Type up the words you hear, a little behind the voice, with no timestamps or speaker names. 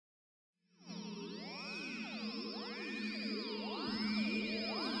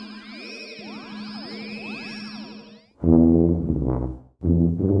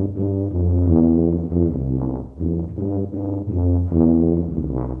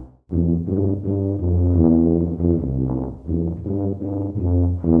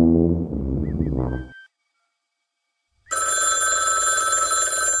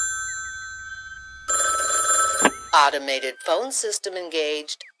Automated phone system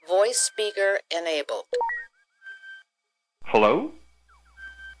engaged. Voice speaker enabled. Hello?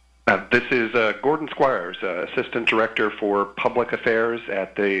 This is Gordon Squires, Assistant Director for Public Affairs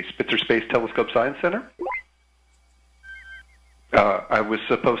at the Spitzer Space Telescope Science Center. I was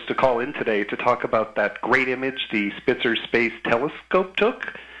supposed to call in today to talk about that great image the Spitzer Space Telescope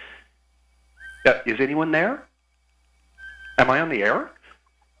took. Is anyone there? Am I on the air?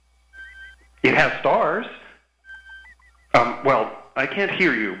 It has stars. Well, I can't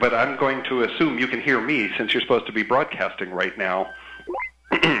hear you, but I'm going to assume you can hear me since you're supposed to be broadcasting right now.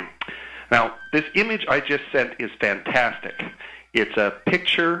 Now, this image I just sent is fantastic. It's a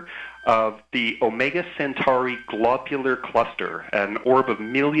picture of the Omega Centauri globular cluster, an orb of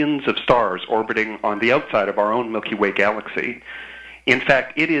millions of stars orbiting on the outside of our own Milky Way galaxy. In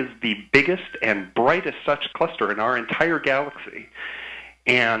fact, it is the biggest and brightest such cluster in our entire galaxy.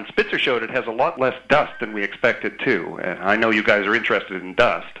 And Spitzer showed it has a lot less dust than we expected too. And I know you guys are interested in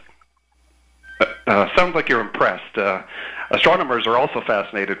dust. Sounds like you're impressed. Astronomers are also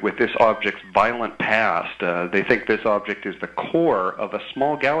fascinated with this object's violent past. They think this object is the core of a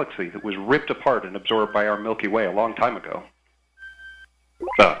small galaxy that was ripped apart and absorbed by our Milky Way a long time ago.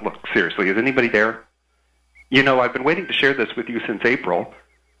 Look, seriously, is anybody there? You know, I've been waiting to share this with you since April.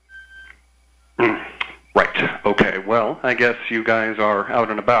 Right, okay, well, I guess you guys are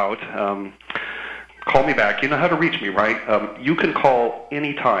out and about. Call me back. You know how to reach me, right? You can call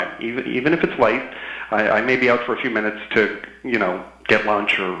any time, even if it's late. I may be out for a few minutes to, you know, get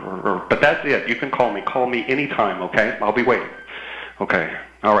lunch but that's it. You can call me. Call me any time, okay? I'll be waiting. Okay.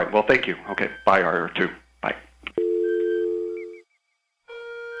 All right. Well, thank you. Okay. Bye, R2. Bye.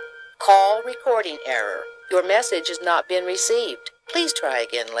 Call recording error. Your message has not been received. Please try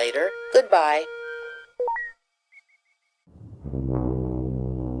again later. Goodbye.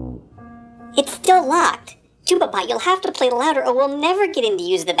 It's still locked. Jubabot, you'll have to play louder or we'll never get in to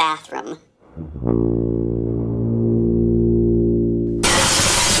use the bathroom.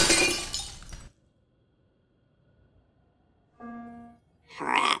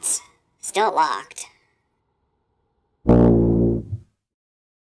 Rats. Still locked.